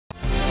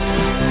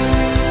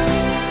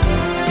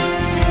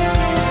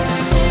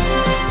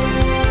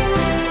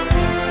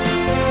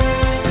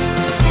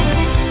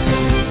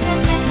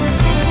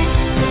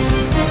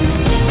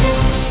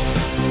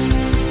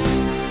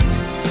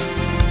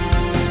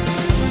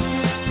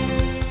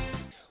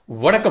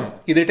வணக்கம்,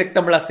 இது டெக்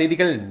தமிழா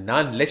செய்திகள்.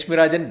 நான்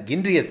லட்சுமிராஜன்.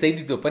 இன்றைய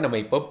செய்தி தொகுப்பை நம்ம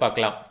இப்போ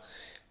பார்க்கலாம்.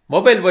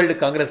 மொபைல் வேர்ல்டு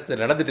காங்கிரஸ்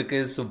நடந்துட்டு இருக்கு.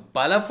 ஸோ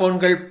பல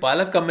ஃபோன்கள்,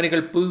 பல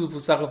கம்பெனிகள்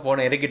புதுசாக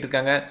ஃபோனை இறக்கிட்டு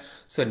இருக்காங்க.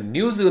 ஸோ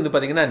நியூஸ் வந்து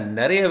பார்த்தீங்கன்னா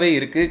நிறையவே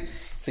இருக்கு.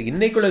 ஸோ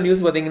இன்னைக்குள்ள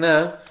நியூஸ் பார்த்தீங்கன்னா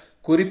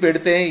குறிப்பு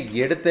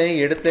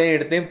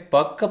எடுத்தேன்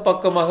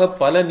பக்கமாக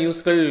பல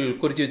நியூஸ்கள்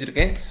குறித்து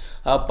வச்சிருக்கேன்.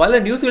 பல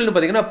நியூஸ்கள்னு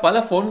பார்த்தீங்கன்னா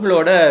பல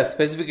ஃபோன்களோட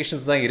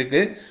ஸ்பெசிஃபிகேஷன்ஸ் தான்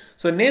இருக்குது.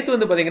 ஸோ நேற்று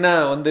வந்து பார்த்தீங்கன்னா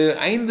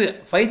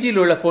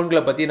 5Gயில் உள்ள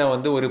ஃபோன்களை பற்றி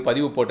நான் ஒரு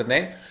பதிவு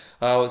போட்டிருந்தேன்.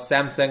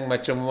 சாம்சங்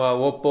மற்றும்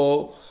ஓப்போ,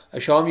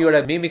 ஷாமியோட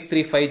Mi Mix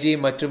 3 5G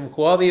மற்றும்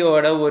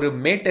ஹுவாவேயோட ஒரு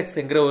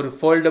மேட்டெக்ஸ்ங்கிற ஒரு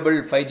ஃபோல்டபுள்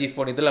 5G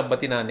ஃபோன், இதெல்லாம்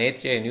பற்றி நான்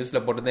நேற்று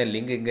நியூஸில் போட்டிருந்தேன்.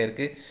 லிங்க் இங்கே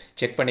இருக்குது,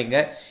 செக்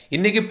பண்ணிங்க.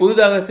 இன்றைக்கி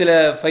புதுதாக சில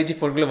 5G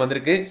ஃபோன்களும்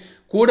வந்திருக்கு.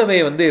 கூடவே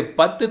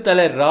 10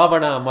 தலை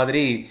ராவணா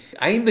மாதிரி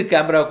 5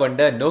 கேமரா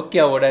கொண்ட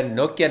நோக்கியாவோட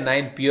Nokia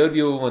 9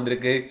 PureView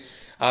வந்திருக்கு.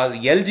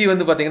 LG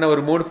பார்த்தீங்கன்னா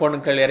ஒரு 3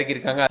 ஃபோன்கள்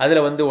இறக்கியிருக்காங்க. அதில்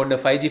ஒன்று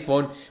 5G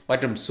ஃபோன்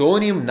மற்றும்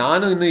சோனியும்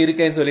நானும் இன்னும்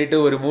இருக்கேன்னு சொல்லிட்டு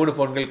ஒரு 3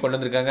 ஃபோன்கள் கொண்டு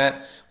வந்திருக்காங்க.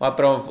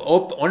 அப்புறம்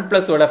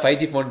ஒன்பிளஸோட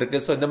 5G ஃபோன்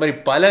இருக்குது. ஸோ இந்த மாதிரி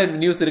பல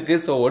நியூஸ்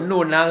இருக்குது. ஸோ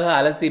ஒன்றாக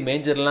அலசி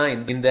மேஞ்சர்லாம்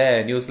இந்த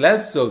நியூஸில்.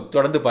 ஸோ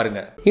தொடர்ந்து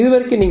பாருங்கள். இது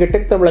வரைக்கும் நீங்கள்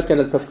டெக் தமிழா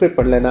சேனல் சப்ஸ்கிரைப்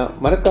பண்ணலைன்னா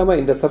மறக்காம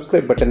இந்த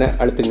சப்ஸ்கிரைப் பட்டனை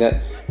அழுத்துங்க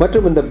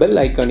மற்றும் இந்த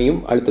பெல்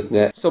ஐக்கானையும்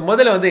அழுத்துங்க. ஸோ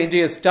முதல்ல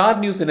இன்றைய ஸ்டார்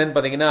நியூஸ் என்னன்னு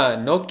பார்த்தீங்கன்னா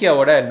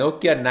நோக்கியாவோட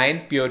Nokia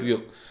 9 PureView.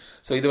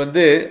 ஸோ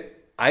இது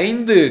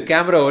 5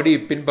 கேமராவோடி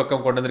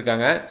பின்பக்கம் கொண்டு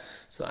வந்திருக்காங்க.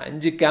 ஸோ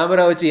 5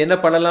 கேமரா வச்சு என்ன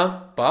பண்ணலாம்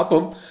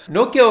பார்ப்போம்.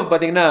 நோக்கியாவை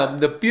பார்த்தீங்கன்னா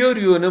இந்த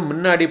PureViewன்னு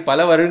முன்னாடி பல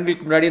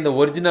வருடங்களுக்கு முன்னாடி இந்த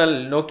ஒரிஜினல்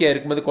நோக்கியா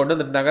இருக்கும்போது கொண்டு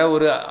வந்திருந்தாங்க.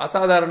 ஒரு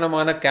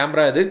அசாதாரணமான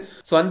கேமரா இது.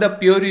 ஸோ அந்த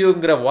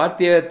PureViewங்கிற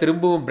வார்த்தையை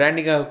திரும்பவும்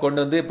பிராண்டிங்காக கொண்டு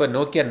வந்து இப்போ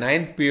Nokia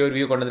 9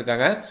 PureView கொண்டு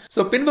வந்திருக்காங்க.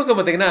 ஸோ பின்பக்கம்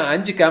பார்த்தீங்கன்னா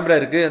 5 கேமரா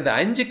இருக்குது. அந்த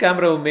 5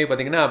 கேமராவுமே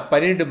பார்த்தீங்கன்னா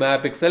 12 மெகா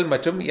பிக்சல்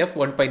மற்றும்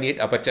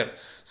f1.8 அப்பர்ச்சர்.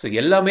 ஸோ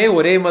எல்லாமே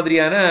ஒரே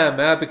மாதிரியான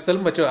மெகா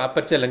பிக்சல் மற்றும்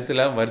அப்பர்ச்சர்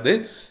லெங்க்ஸ்லாம் வருது.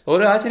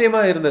 ஒரு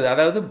ஆச்சரியமாக இருந்தது.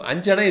 அதாவது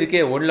 5 இடம்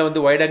இருக்கே,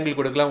 ஒன்றில் வைட் ஆங்கிள்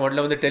கொடுக்கலாம், ஒன்றில்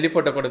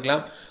டெலிஃபோட்டோ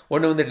கொடுக்கலாம்,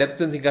 ஒன்று டெப்த்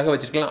சென்சிங்காக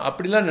வச்சிருக்கலாம்.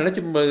 அப்படிலாம்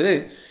நினச்சும்போது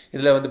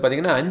இதில்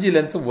பார்த்தீங்கன்னா 5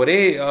 லென்ஸும் ஒரே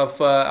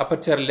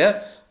அப்பர்ச்சரில்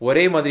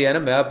ஒரே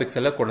மாதிரியான மெகா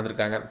பிக்சலில் கொண்டு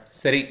வந்திருக்காங்க.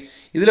 சரி,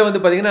 இதில்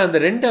பார்த்தீங்கன்னா அந்த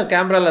 2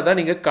 கேமராவில் தான்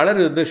நீங்கள்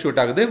கலர்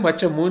ஷூட் ஆகுது.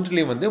 மற்ற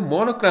 3லையும்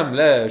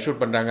மோனோக்ராமில்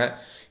ஷூட் பண்ணுறாங்க.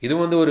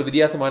 இதுவும் ஒரு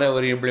வித்தியாசமான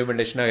ஒரு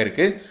இம்ப்ளிமெண்டேஷனாக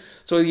இருக்குது.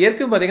 ஸோ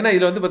ஏற்கனவே பார்த்தீங்கன்னா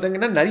இதில்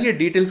பார்த்தீங்கன்னா நிறைய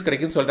டீட்டெயில்ஸ்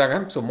கிடைக்கும்னு சொல்கிறாங்க.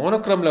 ஸோ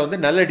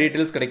மோனோக்ராமில் நல்ல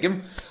டீட்டெயில்ஸ் கிடைக்கும்.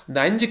 இந்த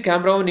 5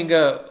 கேமராவும்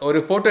நீங்கள் ஒரு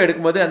ஃபோட்டோ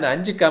எடுக்கும்போது அந்த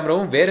 5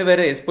 கேமராவும்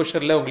வேறு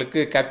எக்ஸ்போஷரில்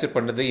உங்களுக்கு கேப்சர்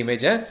பண்ணுறது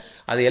இமேஜை.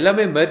 அது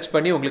எல்லாமே மெர்ஜ்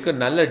பண்ணி உங்களுக்கு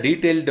நல்ல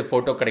டீட்டெயில்டு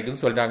ஃபோட்டோ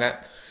கிடைக்கும்னு சொல்கிறாங்க.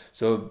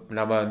 ஸோ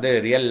நம்ம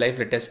ரியல்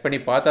லைஃப்பில் டெஸ்ட் பண்ணி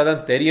பார்த்தா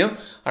தான் தெரியும்.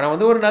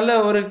 ஆனால் ஒரு நல்ல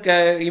ஒரு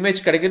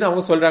இமேஜ் கிடைக்குன்னு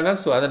அவங்க சொல்கிறாங்க.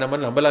 ஸோ அதை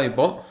நம்ம நம்பலாம்.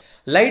 இப்போ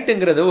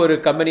லைட்டுங்கிறது ஒரு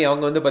கம்பெனி,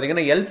 அவங்க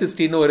பார்த்தீங்கன்னா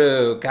L60ன்னு ஒரு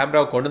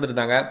கேமரா கொண்டு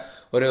வந்திருந்தாங்க.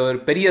 ஒரு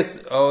பெரிய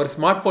ஒரு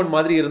ஸ்மார்ட் ஃபோன்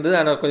மாதிரி இருந்தது,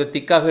 ஆனால் கொஞ்சம்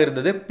திக்காக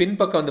இருந்தது.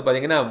 பின்பக்கம்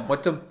பார்த்தீங்கன்னா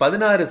மொத்தம்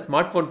 16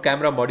 ஸ்மார்ட் ஃபோன்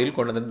கேமரா மாடியூல்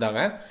கொண்டு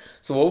வந்திருந்தாங்க.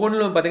 ஸோ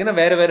ஒவ்வொன்றும் பார்த்தீங்கன்னா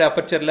வேறு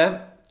அப்பர்ச்சரில்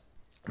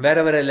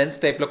வேறு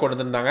லென்ஸ் டைப்பில் கொண்டு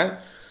வந்திருந்தாங்க.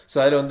 ஸோ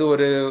அதில்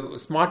ஒரு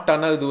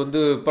ஸ்மார்ட்டான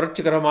இது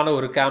புரட்சிகரமான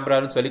ஒரு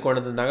கேமரான்னு சொல்லி கொண்டு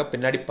வந்திருந்தாங்க.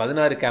 பின்னாடி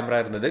 16 கேமரா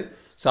இருந்தது.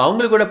 ஸோ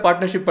அவங்களுக்கு கூட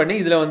பார்ட்னர்ஷிப் பண்ணி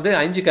இதில்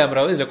 5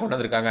 கேமராவும் இதில் கொண்டு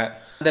வந்திருக்காங்க.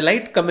 இந்த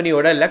லைட்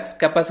கம்பெனியோட லக்ஸ்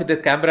கெப்பாசிட்டர்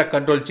கேமரா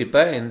கண்ட்ரோல்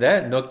சிப்பை இந்த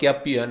Nokia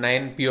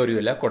 9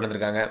 PureViewவில் கொண்டு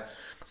வந்திருக்காங்க.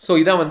 ஸோ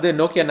இதான்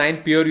Nokia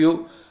 9 PureView.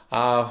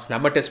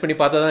 நம்ம டெஸ்ட் பண்ணி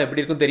பார்த்தா தான்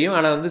எப்படி இருக்கும் தெரியும்.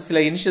 ஆனால்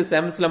சில இனிஷியல்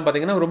சாம்பிள்ஸ்லாம்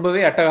பார்த்தீங்கன்னா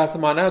ரொம்பவே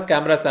அட்டகாசமான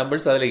கேமரா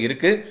சாம்பிள்ஸ் அதில்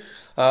இருக்குது.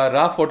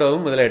 ரா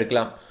ஃபோட்டோவும் இதில்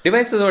எடுக்கலாம்.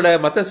 டிவைஸோட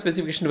மற்ற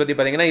ஸ்பெசிஃபிகேஷன் பற்றி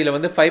பார்த்தீங்கன்னா இதில்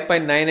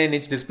 5.99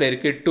 இன்ச் டிஸ்பிளே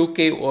இருக்குது.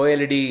 2K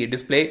OLED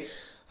display,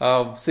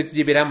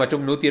 6GB RAM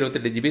மற்றும்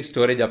 128GB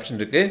ஸ்டோரேஜ் ஆப்ஷன்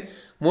இருக்குது.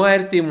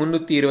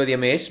 3320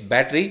 mAh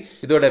பேட்டரி.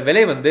 இதோட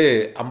விலை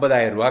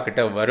 50,000 ரூபா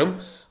கிட்ட வரும்.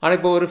 ஆனால்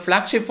இப்போ ஒரு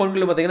ஃப்ளாக்ஷிப்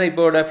ஃபோன்கள் பார்த்தீங்கன்னா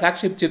இப்போட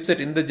ஃப்ளாக்ஷிப்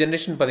சிப்செட் இந்த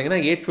ஜென்ரேஷன்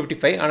பார்த்தீங்கன்னா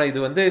 855. ஆனால்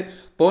இது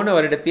போன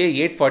வருடத்தையே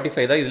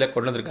 845 தான் இதில்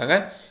கொண்டு வந்திருக்காங்க.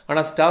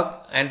 ஆனால் ஸ்டாக்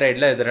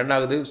ஆண்ட்ராய்டில் இது ரன்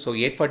ஆகுது. ஸோ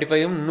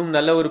 845 இன்னும்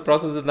நல்ல ஒரு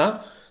ப்ராசஸர் தான்.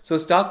 ஸோ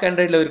ஸ்டாக்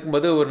ஆண்ட்ராய்டில்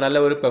இருக்கும்போது ஒரு நல்ல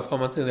ஒரு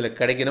பெர்ஃபார்மன்ஸ் இதில்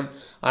கிடைக்கணும்.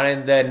 ஆனால்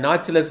இந்த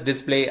நாட்ச்லெஸ்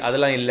டிஸ்பிளே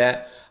அதெல்லாம் இல்லை.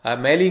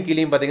 மேலேயும்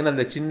கீழேயும் பார்த்தீங்கன்னா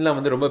அந்த சின்னலாம்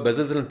ரொம்ப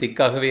பெசல்ஸ்லாம்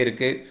திக்காகவே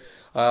இருக்குது.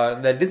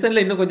 இந்த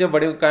டிசைனில் இன்னும் கொஞ்சம்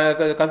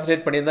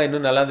கான்சன்ட்ரேட் பண்ணியிருந்தால்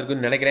இன்னும் நல்லா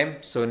இருக்குன்னு நினைக்கிறேன்.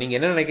 ஸோ நீங்கள்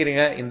என்ன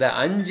நினைக்கிறீங்க இந்த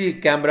 5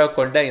 கேமரா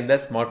கொண்ட இந்த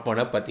ஸ்மார்ட்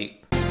ஃபோனை பற்றி?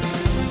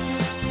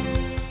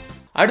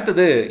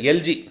 அடுத்தது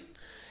LG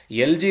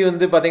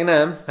பார்த்தீங்கன்னா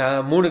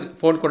 3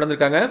 ஃபோன் கொண்டு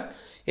வந்திருக்காங்க.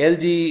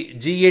 LG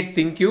G8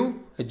 ThinQ,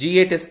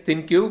 G8s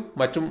ThinQ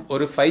மற்றும்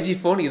ஒரு 5G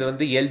ஃபோன்.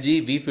 இது LG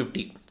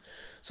V50.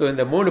 ஸோ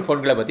இந்த 3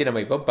 ஃபோன்களை பற்றி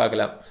நம்ம இப்போ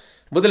பார்க்கலாம்.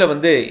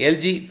 முதல்ல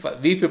LG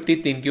V50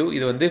 ThinQ.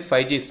 இது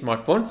 5G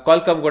ஸ்மார்ட் ஃபோன்.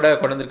 கால்காம் கூட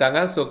கொண்டு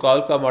வந்திருக்காங்க. ஸோ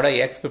கால்காமோட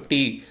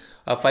X50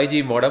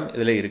 5G மோடம்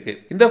இதில் இருக்குது.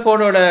 இந்த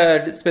ஃபோனோட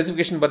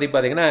ஸ்பெசிஃபிகேஷன் பற்றி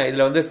பார்த்தீங்கன்னா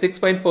இதில்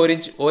 6.4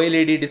 இன்ச்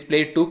OLED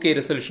டிஸ்பிளே 2K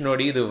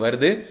ரெசல்யூஷனோடு இது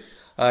வருது.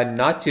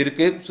 நாச்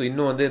இருக்குது. ஸோ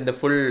இன்னும் இந்த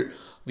ஃபுல்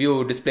வியூ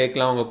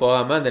டிஸ்பிளேக்கெலாம் அவங்க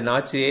போகாமல் அந்த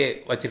நாச்சையே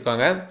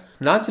வச்சுருக்காங்க.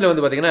 நாச்சில்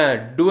பார்த்தீங்கன்னா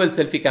டூவல்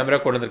செல்ஃபி கேமரா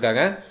கொண்டு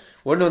வந்திருக்காங்க.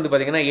 ஒன்று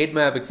பார்த்தீங்கன்னா 8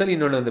 மெகா பிக்சல்,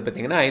 இன்னொன்று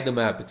பார்த்தீங்கன்னா 5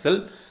 மெகா பிக்சல்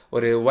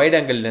ஒரு வைட்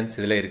ஆங்கிள் லென்ஸ்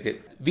இதில் இருக்குது.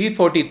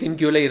 V40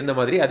 ThinQல இருந்த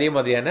மாதிரி அதே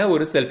மாதிரியான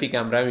ஒரு செல்ஃபி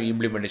கேமரா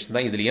இம்ப்ளிமெண்டேஷன்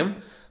தான் இதுலேயும்.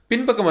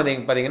 பின்பக்கம்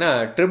பார்த்தீங்கன்னா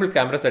ட்ரிபிள்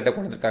கேமரா செட்டப்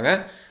கொடுத்துருக்காங்க.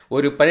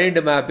 ஒரு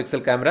 12 mega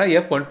pixel camera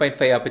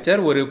f1.5 aperture,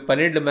 ஒரு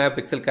 12 mega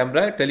pixel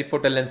camera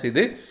telephoto lens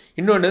இது.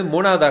 இன்னொன்று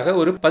மூணாவதாக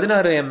ஒரு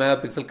 16 மெகா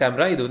பிக்சல்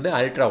கேமரா, இது வந்து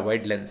அல்ட்ரா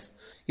வைட் லென்ஸ்.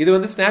 இது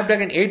வந்து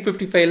ஸ்னாப்டிராகன்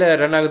 855ல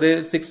ரன் ஆகுது.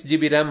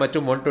 6GB RAM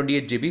மற்றும்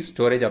 128GB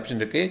ஸ்டோரேஜ்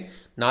ஆப்ஷன் இருக்கு.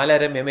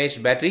 4000 mAh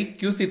battery,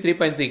 QC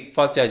 3.6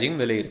 fast charging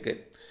விலை இருக்கு.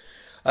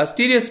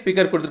 ஸ்டீரியோ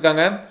ஸ்பீக்கர்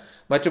கொடுத்துருக்காங்க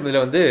மற்றும்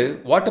இதில் வந்து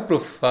வாட்டர்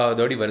ப்ரூஃப்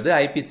அதோடி வருது.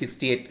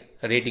 IP68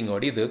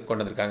 ரேட்டிங்கோடு இது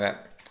கொண்டு வந்திருக்காங்க.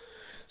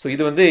 ஸோ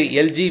இது வந்து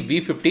LG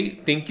V50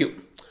 ThinQ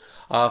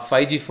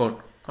 5G phone.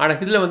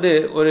 ஆனால் இதில் வந்து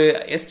ஒரு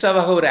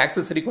எக்ஸ்ட்ராவாக ஒரு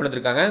ஆக்சசரி கொண்டு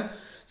வந்திருக்காங்க.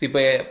 ஸோ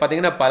இப்போ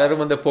பார்த்தீங்கன்னா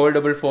பலரும் வந்து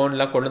ஃபோல்டபுள்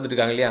ஃபோன்லாம் கொண்டு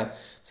வந்துருக்காங்க இல்லையா.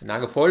 ஸோ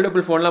நாங்கள்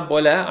ஃபோல்டபுள் ஃபோன்லாம்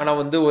போகல, ஆனால்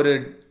வந்து ஒரு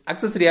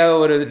அக்சசரியாக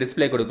ஒரு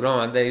டிஸ்பிளே கொடுக்குறோம்,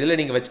 அந்த இதில்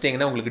நீங்கள்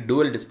வச்சிட்டிங்கன்னா உங்களுக்கு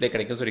டூவல் டிஸ்பிளே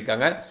கிடைக்கும்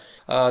சொல்லியிருக்காங்க.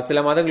 சில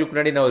மாதங்களுக்கு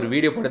முன்னாடி நான் ஒரு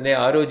வீடியோ போட்டிருந்தேன்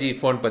ROG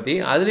ஃபோன் பற்றி.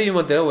 அதுலேயும்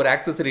வந்து ஒரு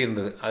ஆக்சசரி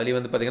இருந்தது. அதுலேயும்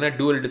வந்து பார்த்தீங்கன்னா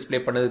டூவல் டிஸ்பிளே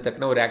பண்ணது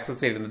தக்கன ஒரு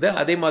ஆக்சசரி இருந்தது,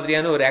 அதே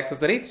மாதிரியான ஒரு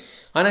ஆக்சசரி.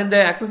 ஆனால் இந்த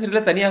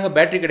ஆக்சசரியில் தனியாக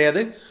பேட்டரி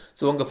கிடையாது.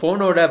 ஸோ உங்கள்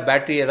ஃபோனோட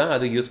பேட்டரியை தான்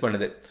அது யூஸ்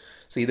பண்ணுது.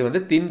 ஸோ இது வந்து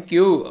ThinQ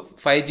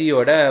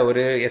 5Gயோட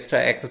ஒரு எக்ஸ்ட்ரா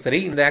ஆக்சசரி.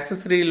 இந்த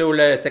ஆக்சசரியில்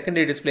உள்ள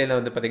செகண்டரி டிஸ்பிளேல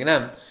வந்து பார்த்தீங்கன்னா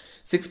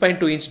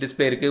 6.2 இன்ச்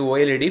டிஸ்பிளே இருக்குது,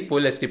 OLED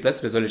Full HD+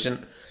 ரெசல்யூஷன்.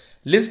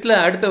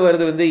 லிஸ்ட்டில் அடுத்து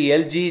வருது வந்து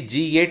LG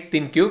G8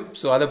 ThinQ.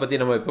 ஸோ அதை பற்றி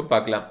நம்ம இப்போ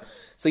பார்க்கலாம்.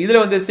 ஸோ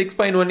இதில் வந்து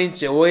 6.1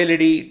 இன்ச்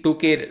OLED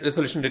 2K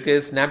ரெசல்யூஷன்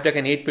இருக்குது.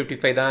 ஸ்னாப்டிராகன்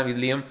 855 தான்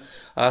இதுலேயும்.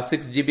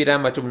 6GB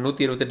RAM மற்றும்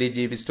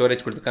 128GB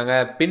ஸ்டோரேஜ் கொடுத்துருக்காங்க.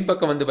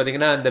 பின்பக்கம் வந்து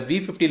பார்த்தீங்கன்னா இந்த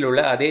V50ல்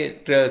உள்ள அதே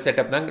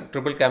செட்டப் தான்,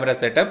 ட்ரிபிள் கேமரா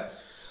செட்டப்.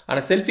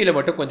 ஆனால் செல்ஃபியில்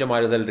மட்டும் கொஞ்சம்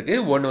மாறுதல்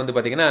இருக்குது. ஒன்று வந்து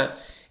பார்த்தீங்கன்னா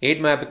 8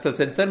 மெகா பிக்சல்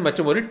சென்சர்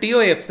மற்றும் ஒரு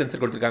TOF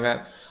சென்சர் கொடுத்துருக்காங்க.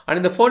 ஆனால்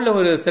இந்த ஃபோனில்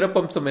ஒரு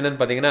சிறப்பம்சம் என்னென்னு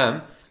பார்த்தீங்கன்னா,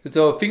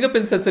 ஸோ ஃபிங்கர்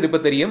பிரிண்ட் சென்சர் இப்போ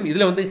தெரியும்,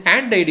 இதில் வந்து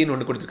ஹேண்ட் ஐடின்னு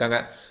ஒன்று கொடுத்துருக்காங்க.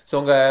 ஸோ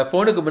உங்கள்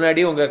ஃபோனுக்கு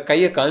முன்னாடி உங்கள்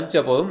கையை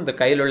காமிச்ச போதும் இந்த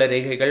கையில் உள்ள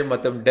ரேகைகள்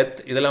மற்றும்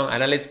டெப்த் இதெல்லாம்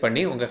அனலைஸ்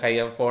பண்ணி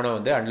உங்கள் ஃபோனை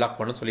வந்து அன்லாக்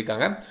பண்ண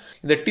சொல்லியிருக்காங்க.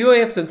 இந்த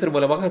TOF சென்சர்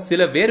மூலமாக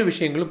சில வேறு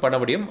விஷயங்களும் பண்ண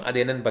முடியும். அது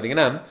என்னென்னு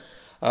பார்த்தீங்கன்னா,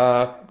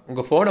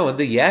 உங்கள் ஃபோனை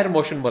வந்து ஏர்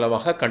மோஷன்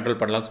மூலமாக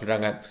கண்ட்ரோல் பண்ணலாம்னு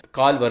சொல்கிறாங்க.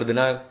 கால்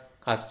வருதுன்னா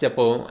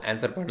அசிச்சப்போவும்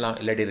ஆன்சர் பண்ணலாம்,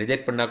 இல்லாட்டி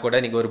ரிஜெக்ட் பண்ணால் கூட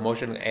நீங்கள் ஒரு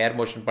ஏர்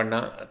மோஷன்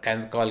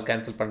பண்ணால் கால்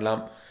கேன்சல்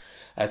பண்ணலாம்.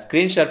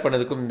 ஸ்க்ரீன்ஷாட்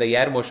பண்ணதுக்கும் இந்த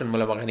ஏர் மோஷன்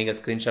மூலமாக நீங்கள்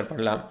ஸ்க்ரீன்ஷாட்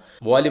பண்ணலாம்.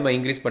 வால்யூமை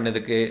இன்க்ரீஸ்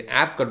பண்ணதுக்கு,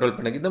 ஆப் கண்ட்ரோல்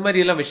பண்ணதுக்கு, இந்த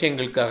மாதிரி எல்லாம்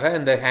விஷயங்களுக்காக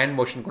இந்த ஹேண்ட்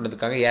மோஷன் கொண்டு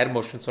வந்திருக்காங்க, ஏர்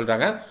மோஷன்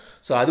சொல்கிறாங்க.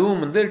 ஸோ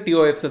அதுவும் வந்து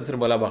TOF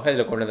சென்சர் மூலமாக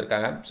இதில் கொண்டு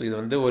வந்திருக்காங்க. ஸோ இது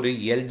வந்து ஒரு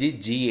LG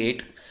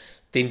G8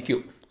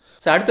 ThinQ.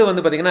 ஸோ அடுத்து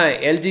வந்து பார்த்தீங்கன்னா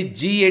LG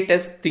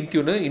G8s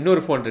ThinQன்னு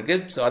இன்னொரு ஃபோன்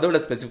இருக்குது. ஸோ அதோட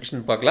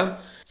ஸ்பெசிஃபிகேஷன் பார்க்கலாம்.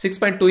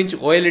 6.2 இன்ச்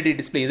OLED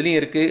டிஸ்பிளே இதுலேயும்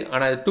இருக்குது.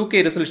 ஆனால்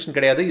 2K ரெசல்யூஷன்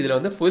கிடையாது, இதில்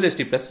வந்து Full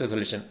HD+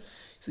 ரெசல்யூஷன்.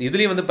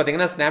 இதுலேயும் வந்து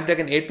பார்த்தீங்கன்னா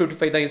ஸ்னாப்டிராகன்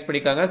 855 தான் யூஸ்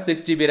பண்ணியிருக்காங்க.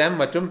 6GB RAM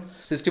மற்றும்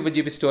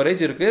 64GB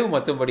ஸ்டோரேஜ் இருக்குது.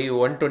 மற்றபடி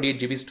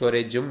 128GB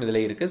ஸ்டோரேஜும்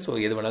இதில் இருக்குது.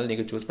 ஸோ எது வேணாலும்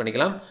நீங்கள் சூஸ்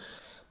பண்ணிக்கலாம்.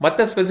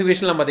 மற்ற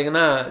ஸ்பெசிஃபிகேஷன்லாம்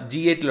பார்த்தீங்கன்னா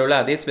G8ல் உள்ள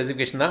அதே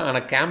ஸ்பெசிஃபிகேஷன் தான்.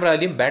 ஆனால்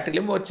கேமராலையும்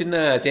பேட்டரிலையும் ஒரு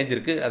சின்ன சேஞ்ச்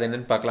இருக்குது, அது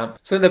என்னென்னு பார்க்கலாம்.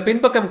 ஸோ இந்த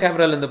பின்பக்கம்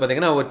கேமராவில் வந்து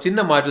பார்த்தீங்கன்னா ஒரு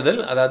சின்ன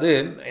மாற்றுதல். அதாவது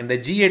இந்த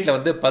G8ல்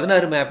வந்து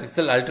 16 மெகா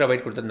பிக்சல் அல்ட்ரா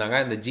வைட் கொடுத்துருந்தாங்க.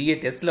 இந்த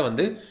G8sல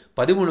வந்து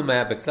 13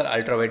 mega pixel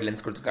ultra wide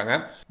lens கொடுத்துருக்காங்க.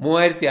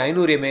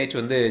 3500 mAh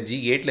வந்து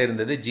G8ல்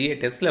இருந்தது.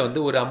 G8sல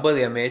வந்து ஒரு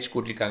 50 mAh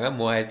கூட்டியிருக்காங்க.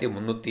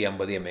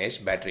 3350 mAh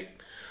battery.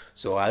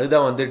 ஸோ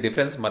அதுதான் வந்து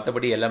டிஃப்ரென்ஸ்,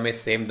 மற்றபடி எல்லாமே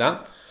சேம் தான்.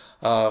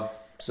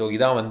 ஸோ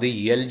இதான் வந்து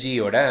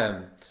LGயோட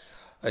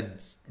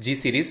G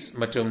சீரிஸ்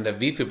மற்றும் இந்த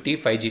V50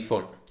 5G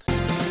ஃபோன்.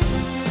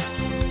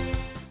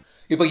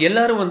 இப்போ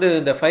எல்லாரும் வந்து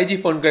இந்த 5G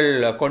ஃபோன்கள்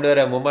கொண்டு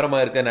வர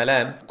மும்மரமாக இருக்கிறதுனால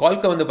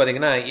கால்கம் வந்து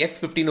பார்த்தீங்கன்னா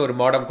X50 ஒரு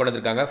மாடம் கொண்டு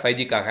வந்திருக்காங்க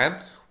 5Gக்காக.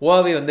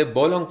 Huawei வந்து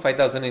போலாங்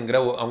 5000ங்கிற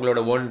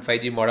அவங்களோட ஓன்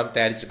 5G மாடம்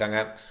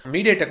தயாரிச்சிருக்காங்க.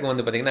 MediaTek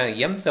வந்து பார்த்தீங்கன்னா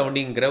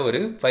M70ங்கிற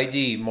ஒரு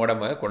 5G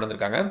மாடம் கொண்டு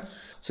வந்திருக்காங்க.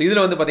 ஸோ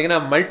இதில் வந்து பார்த்தீங்கன்னா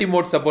மல்டி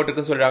மோட் சப்போர்ட்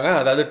இருக்குன்னு சொல்கிறாங்க.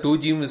 அதாவது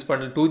 2Gயும் யூஸ்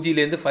பண்ண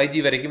 2Gலேருந்து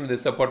 5G வரைக்கும் இது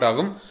சப்போர்ட்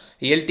ஆகும்.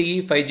 LTE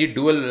 5G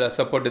டூவல்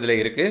சப்போர்ட் இதில்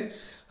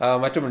இருக்குது.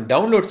 மற்றும்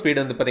டவுன்லோட்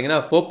ஸ்பீடு வந்து பார்த்தீங்கன்னா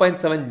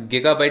 4.7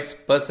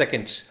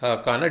 GB/s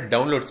கான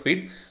டவுன்லோட்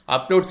ஸ்பீட்.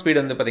 அப்லோட் ஸ்பீடு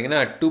வந்து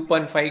பார்த்தீங்கன்னா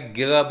 2.5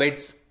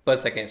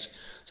 GB/s.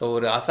 ஸோ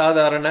ஒரு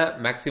அசாதாரண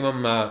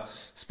மேக்ஸிமம்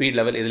ஸ்பீட்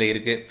லெவல் இதில்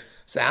இருக்குது.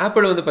 ஸோ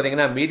ஆப்பிள் வந்து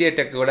பார்த்தீங்கன்னா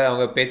MediaTekோட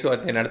அவங்க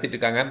பேச்சுவார்த்தை நடத்திட்டு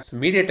இருக்காங்க. ஸோ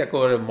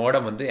MediaTekோட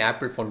மாடம் வந்து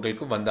ஆப்பிள்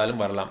ஃபோன்களுக்கு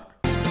வந்தாலும் வரலாம்.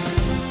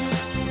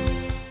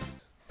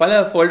 பல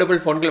ஃபோல்டபுள்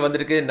ஃபோன்கள்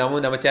வந்திருக்கு,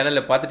 நம்ம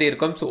சேனலில் பார்த்துட்டே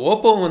இருக்கோம். ஸோ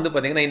ஓப்போவும் வந்து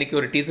பார்த்தீங்கன்னா இன்றைக்கி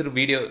ஒரு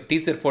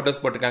டீசர் ஃபோட்டோஸ்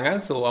போட்டிருக்காங்க.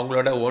 ஸோ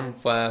அவங்களோட ஓன்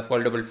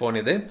ஃபோல்டபுள் ஃபோன்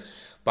இது.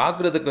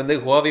 பார்க்குறதுக்கு வந்து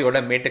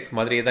Huaweiயோட மேடெக்ஸ்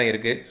மாதிரியே தான்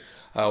இருக்குது.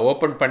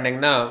 ஓப்பன்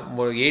பண்ணிங்கன்னா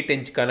 8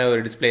 இன்ச்சுக்கான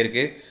ஒரு டிஸ்பிளே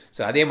இருக்குது.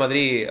 ஸோ அதே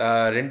மாதிரி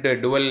 2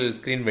 டுவல்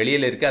ஸ்க்ரீன்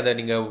வெளியில் இருக்குது. அதை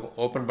நீங்கள்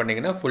ஓப்பன்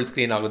பண்ணிங்கன்னா ஃபுல்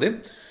ஸ்க்ரீன் ஆகுது.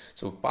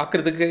 ஸோ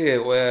பார்க்குறதுக்கு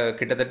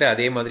கிட்டத்தட்ட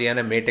அதே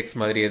மாதிரியான மேடெக்ஸ்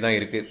மாதிரியே தான்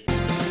இருக்குது.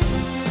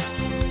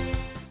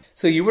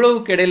 ஸோ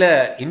இவ்வளவுக்கு இடையில்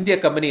இந்திய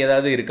கம்பெனி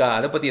ஏதாவது இருக்கா,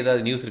 அதை பற்றி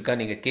ஏதாவது நியூஸ் இருக்கா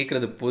நீங்கள்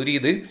கேட்குறது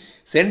புரியுது.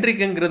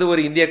 சென்ட்ரிக்ங்கிறது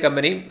ஒரு இந்திய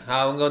கம்பெனி.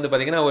 அவங்க வந்து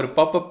பார்த்தீங்கன்னா ஒரு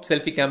பாப்அப்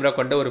செல்ஃபி கேமரா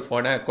கொண்ட ஒரு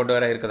ஃபோனை கொண்டு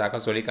வர இருக்கிறதாக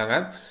சொல்லியிருக்காங்க.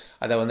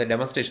 அதை வந்து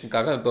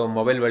டெமான்ஸ்ட்ரேஷனுக்காக இப்போ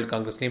மொபைல் வேர்ல்டு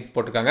காங்கிரஸ்லையும்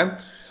போட்டிருக்காங்க.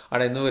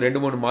 ஆனால் இன்னும்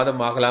 2-3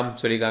 மாதம் ஆகலாம்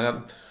சொல்லியிருக்காங்க.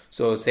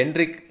 ஸோ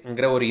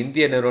சென்ட்ரிக்ங்கிற ஒரு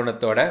இந்திய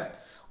நிறுவனத்தோட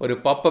ஒரு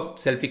பாப்அப்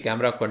செல்ஃபி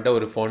கேமரா கொண்ட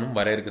ஒரு ஃபோனும்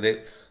வர இருக்குது.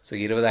 ஸோ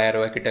 20,000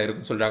 ரூபாய் கிட்ட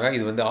இருக்குன்னு சொல்கிறாங்க.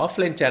 இது வந்து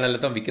ஆஃப்லைன்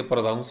சேனலில் தான் விற்க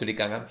போகிறதாகவும்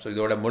சொல்லியிருக்காங்க. ஸோ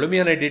இதோட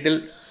முழுமையான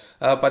டீட்டெயில்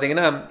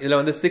பார்த்தீங்கன்னா இதில்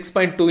வந்து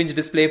 6.2 inch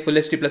display full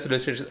HD plus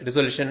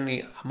resolution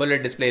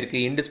AMOLED display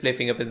இருக்குது, in display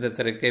finger print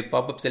sensor இருக்குது,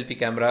 pop-up selfie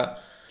camera,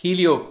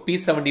 helio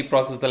P70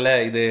 ப்ராசஸரில்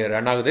இது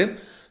ரன் ஆகுது.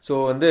 ஸோ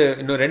வந்து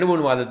இன்னும்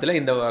 2-3 மாதத்தில்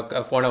இந்த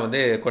ஃபோனை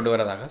வந்து கொண்டு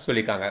வரதாக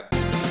சொல்லியிருக்காங்க.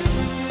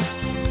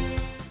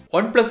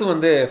 OnePlus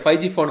வந்து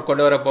 5G ஃபோன்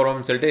கொண்டு வர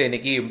போகிறோம்னு சொல்லிட்டு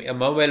இன்றைக்கி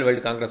மொபைல்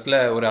வேர்ல்டு காங்கிரஸில்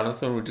ஒரு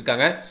அனௌன்ஸ்மெண்ட்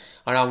விட்டுருக்காங்க.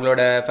 ஆனால்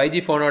அவங்களோட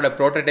 5G ஃபோனோட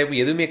ப்ரோட்டோடைப்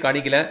எதுவுமே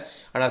காணிக்கல.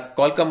 ஆனால்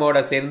Qualcommோட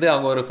சேர்ந்து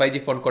அவங்க ஒரு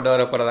 5G ஃபோன் கொண்டு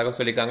வர போகிறதாக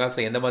சொல்லியிருக்காங்க. ஸோ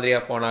எந்த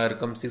மாதிரியாக ஃபோனாக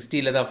இருக்கும்,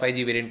 60ல் தான்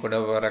 5G வேரியன்ட் கொண்டு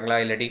வராங்களா,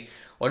 இல்லாட்டி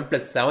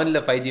OnePlus 7ல்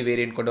 5G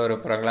வேரியன்ட் கொண்டு வர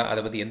போகிறாங்களா,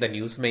 அதை பற்றி எந்த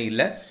நியூஸுமே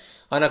இல்லை.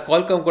 ஆனால்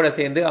Qualcomm கூட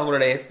சேர்ந்து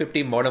அவங்களோட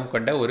S50 Modem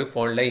கொண்ட ஒரு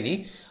ஃபோனில் இனி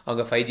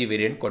அவங்க 5G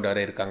வேரியன்ட் கொண்டு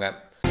வர இருக்காங்க.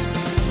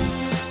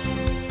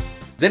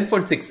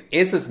 Zenfone 6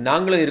 Asus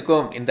நாங்களும்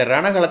இருக்கோம், இந்த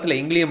ரணகாலத்தில்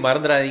எங்களையும்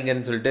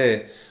மறந்துடாதீங்கன்னு சொல்லிட்டு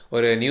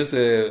ஒரு நியூஸ்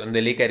வந்து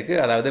லீக் ஆயிருக்கு.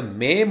 அதாவது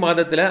மே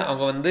மாதத்தில்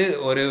அவங்க வந்து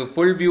ஒரு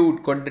ஃபுல் வியூ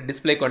கொண்ட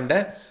டிஸ்பிளே கொண்ட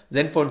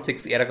Zenfone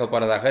 6 இறக்க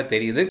போகிறதாக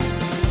தெரியுது.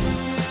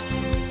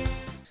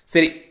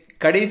 சரி,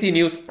 கடைசி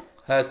நியூஸ்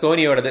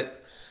சோனியோடது.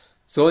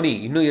 சோனி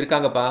இன்னும்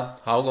இருக்காங்கப்பா.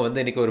 அவங்க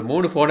வந்து இன்றைக்கி ஒரு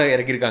 3 ஃபோனை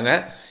இறக்கியிருக்காங்க.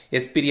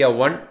 Xperia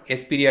 1,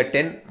 Xperia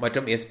 10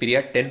 மற்றும்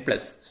Xperia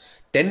 10+.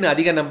 10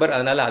 அதிக நம்பர்,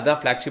 அதனால்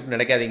அதுதான் ஃப்ளாக்ஷிப்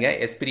நினைக்காதீங்க.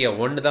 Xperia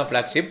 1 தான்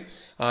ஃப்ளாக்ஷிப்.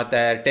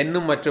 10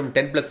 மற்றும்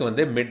 10+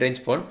 வந்து mid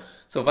range phone.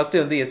 So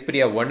first வந்து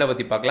Xperia 1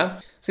 பற்றி பார்க்கலாம்.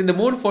 ஸோ இந்த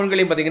 3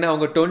 ஃபோன்களையும் பார்த்தீங்கன்னா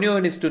அவங்க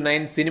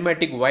 21:9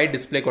 சினிமேட்டிக் வைட்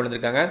டிஸ்பிளே கொண்டு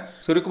வந்திருக்காங்க.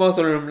 சுருக்கமாக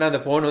சொல்லணும்னா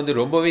அந்த ஃபோன் வந்து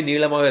ரொம்பவே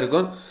நீளமாக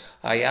இருக்கும்.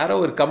 யாரோ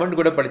ஒரு கமெண்ட்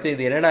கூட படித்தேன்,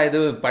 இது என்னடா இது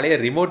பழைய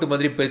ரிமோட்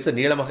மாதிரி பெருசாக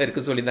நீளமாக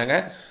இருக்குது சொல்லியிருந்தாங்க.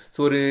 ஸோ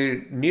ஒரு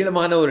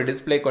நீளமான ஒரு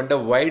டிஸ்பிளே கொண்ட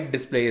வைட்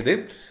டிஸ்பிளே இது.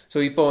 ஸோ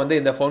இப்போ வந்து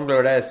இந்த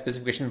ஃபோன்களோட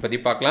ஸ்பெசிஃபிகேஷன் பற்றி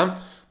பார்க்கலாம்.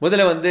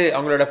 முதல்ல வந்து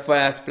அவங்களோட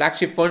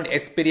ஃப்ளாக்ஷிப் ஃபோன்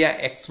Xperia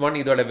X1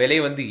 இதோட விலை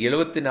வந்து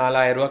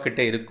 74,000 ரூபா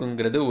கிட்ட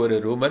இருக்குங்கிறது ஒரு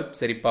ரூமர்.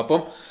 சரி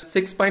பார்ப்போம்.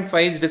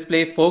 6.5 inch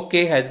display, 4K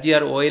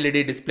HDR OLED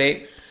display,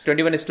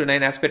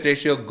 21:9 aspect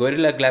ratio,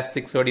 Gorilla Glass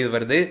 6 ஓடி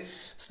வருது.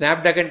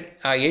 Snapdragon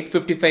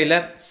 855ல்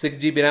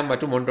 6GB RAM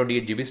மற்றும்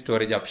 128GB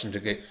ஸ்டோரேஜ் ஆப்ஷன்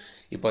இருக்குது.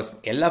 இப்போ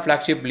எல்லா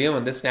ஃப்ளாக்ஷிப்லேயும்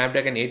வந்து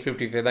Snapdragon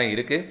 855 தான்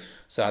இருக்குது.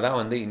 ஸோ அதான்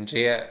வந்து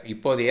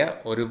இப்போதைய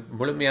ஒரு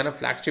முழுமையான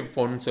ஃப்ளாக்ஷிப்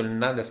ஃபோன்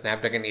சொல்லணும்னா அந்த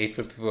Snapdragon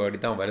 855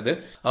 தான் வருது.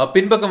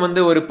 பின்பக்கம்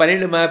வந்து ஒரு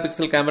 12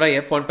 MP கேமரா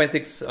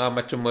f1.6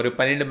 மற்றும் ஒரு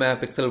 12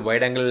 MP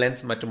வைட் ஆங்கிள்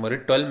லென்ஸ் மற்றும் ஒரு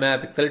 12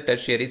 MP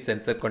டெர்ஷியரி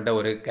சென்சர் கொண்ட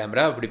ஒரு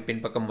கேமரா. அப்படி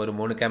பின்பக்கம் ஒரு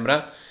 3 கேமரா,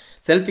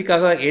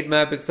 செல்ஃபிக்காக 8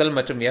 MP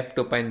மற்றும்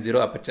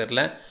f2.0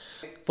 அப்பச்சரில்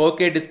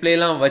 4K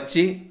டிஸ்பிளேலாம்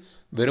வச்சு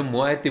வெறும்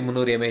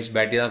 3300 mAh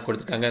பேட்டரி தான்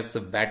கொடுத்துருக்காங்க. ஸோ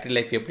பேட்டரி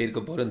லைஃப் எப்படி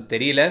இருக்க போகிறதுன்னு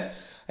தெரியல.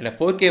 ஆனால்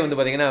 4K வந்து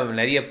பார்த்திங்கன்னா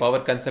நிறைய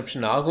பவர்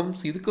கன்சப்ஷன் ஆகும்.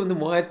 ஸோ இதுக்கு வந்து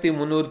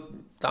 3300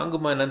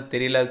 தாங்குமா என்னன்னு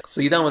தெரியல. ஸோ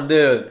இதான் வந்து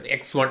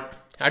X1.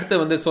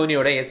 அடுத்து வந்து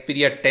சோனியோட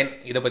Xperia 10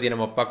 இதை பற்றி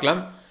நம்ம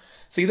பார்க்கலாம்.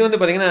 ஸோ இது வந்து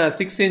பார்த்திங்கன்னா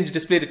 6 இன்ச்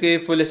டிஸ்பிளே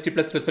இருக்குது, full HD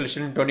plus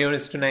resolution,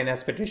 21:9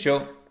 aspect ratio.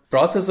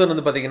 Processor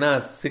வந்து பார்த்திங்கன்னா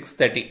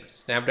 630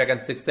 Snapdragon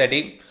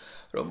 630.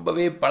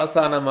 ரொம்பவே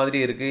பழசான மாதிரி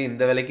இருக்குது.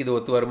 இந்த விலைக்கு இது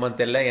ஒத்து வருமானு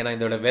தெரியல. ஏன்னா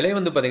இதோட விலை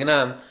வந்து பார்த்திங்கன்னா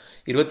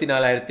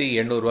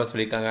 24,800 ரூபா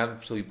சொல்லியிருக்காங்க.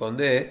 ஸோ இப்போ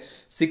வந்து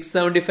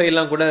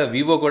 675லாம் கூட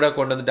விவோ கூட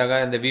கொண்டு வந்துட்டாங்க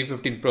இந்த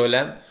V15 ப்ரோவில்.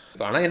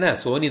 ஆனால் என்ன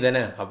சோனி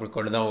தானே, அப்படி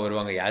கொண்டு தான்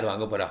வருவாங்க. யார்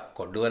வாங்க போகிறா,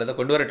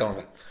 கொண்டு வரட்டும்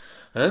அவங்க.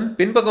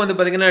 பின்பக்கம் வந்து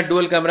பார்த்திங்கன்னா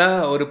டுவல் கேமரா,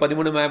 ஒரு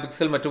 13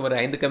 MP மற்றும் ஒரு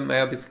 5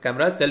 MP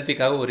கேமரா,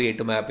 செல்ஃபிக்காக ஒரு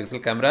 8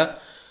 MP கேமரா.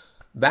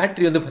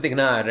 பேட்ரி வந்து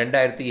பார்த்திங்கன்னா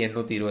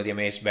 2820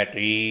 mAh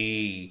பேட்ரி.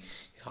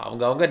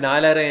 அவங்க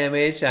 4000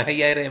 mAh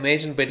 5000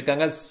 mAhன்னு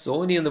போயிருக்காங்க.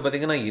 சோனி வந்து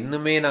பார்த்திங்கன்னா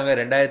இன்னுமே நாங்கள்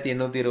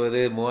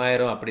 2820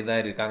 3000 அப்படி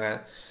தான் இருக்காங்க.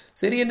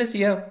 சரி என்ன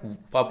செய்ய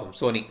பார்ப்போம்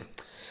சோனி.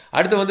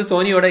 அடுத்து வந்து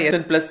சோனியோட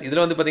S10+.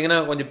 இதில் வந்து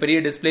பார்த்திங்கன்னா கொஞ்சம் பெரிய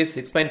display,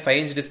 6.5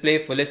 inch display,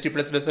 full HD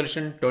plus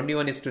resolution,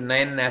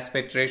 21:9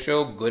 aspect ratio,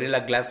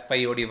 Gorilla Glass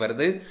 5 ஓடி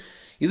வருது.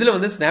 இதில்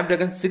வந்து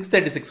Snapdragon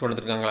 636 கொண்டு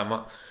வந்துருக்காங்களாமா.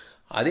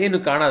 அதே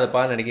இன்னும்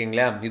காணாதப்பா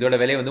நினைக்கிங்களா. இதோட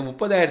விலை வந்து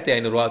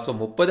 30,500 ரூபா. ஸோ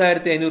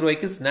 30,500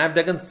 ரூபாய்க்கு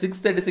Snapdragon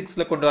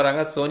 636 கொண்டு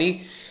வராங்க சோனி.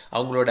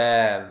 அவங்களோட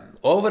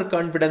ஓவர்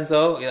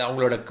கான்ஃபிடென்ஸோ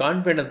அவங்களோட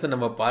கான்ஃபிடென்ஸை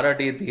நம்ம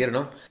பாராட்டியே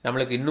தீரணும்.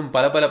 நம்மளுக்கு இன்னும்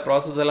பல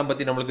ப்ராசஸ் எல்லாம்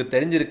பற்றி நம்மளுக்கு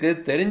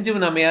தெரிஞ்சு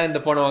நம்ம ஏன்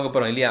இந்த ஃபோனை வாங்க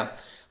போகிறோம் இல்லையா.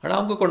 ஆனால்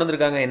அவங்க கொண்டு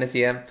வந்திருக்காங்க, என்ன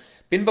செய்ய.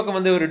 பின்பக்கம்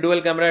வந்து ஒரு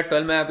டுவல் கேமரா,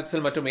 12 MP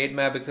மற்றும் 8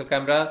 MP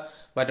கேமரா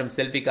மற்றும்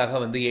செல்ஃபிக்காக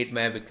வந்து 8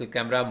 MP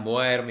கேமரா,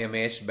 3000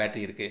 mAh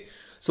பேட்டரி இருக்குது.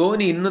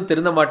 சோனி இன்னும்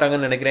திருந்த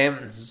மாட்டாங்கன்னு நினைக்கிறேன்.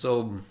 ஸோ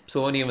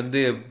சோனி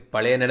வந்து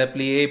பழைய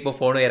நினைப்பிலேயே இப்போ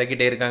ஃபோனை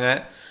இறக்கிட்டே இருக்காங்க.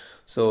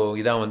 ஸோ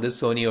இதான் வந்து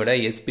சோனியோட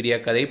Xperia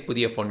கதை,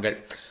 புதிய ஃபோன்கள்.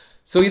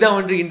 ஸோ இதான்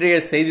வந்து இன்றைய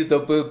செய்தி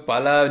தொப்பு.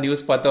 பல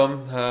நியூஸ் பார்த்தோம்.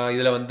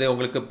 இதில் வந்து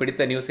உங்களுக்கு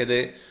பிடித்த நியூஸ் எது?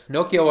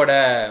 Nokia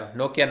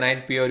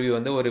 9 PureView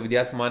வந்து ஒரு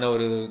வித்தியாசமான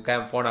ஒரு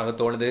ஃபோனாக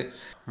தோணுது.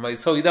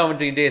 ஸோ இதான்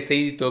வந்து இன்றைய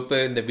செய்தி தொப்பு.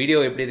 இந்த வீடியோ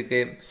எப்படி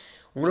இருக்குது,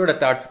 உங்களோட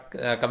தாட்ஸ்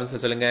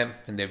கமெண்ட்ஸில் சொல்லுங்கள்.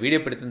 இந்த வீடியோ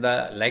பிடித்திருந்தா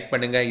லைக்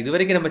பண்ணுங்கள். இது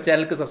வரைக்கும் நம்ம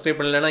சேனலுக்கு சப்ஸ்கிரைப்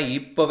பண்ணலைன்னா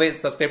இப்போவே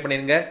சப்ஸ்கிரைப்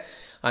பண்ணிடுங்க.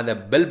 அந்த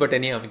பெல்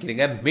பட்டனையும்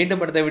அமைக்கிறீங்க.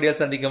 மீண்டும் அடுத்த வீடியோ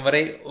சந்திக்கும்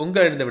வரை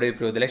உங்கள் இந்த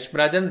விடைபெறுவது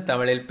லட்சுமிராஜன்.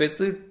 தமிழில்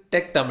பேசு,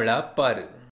 டெக் தமிழா பாரு.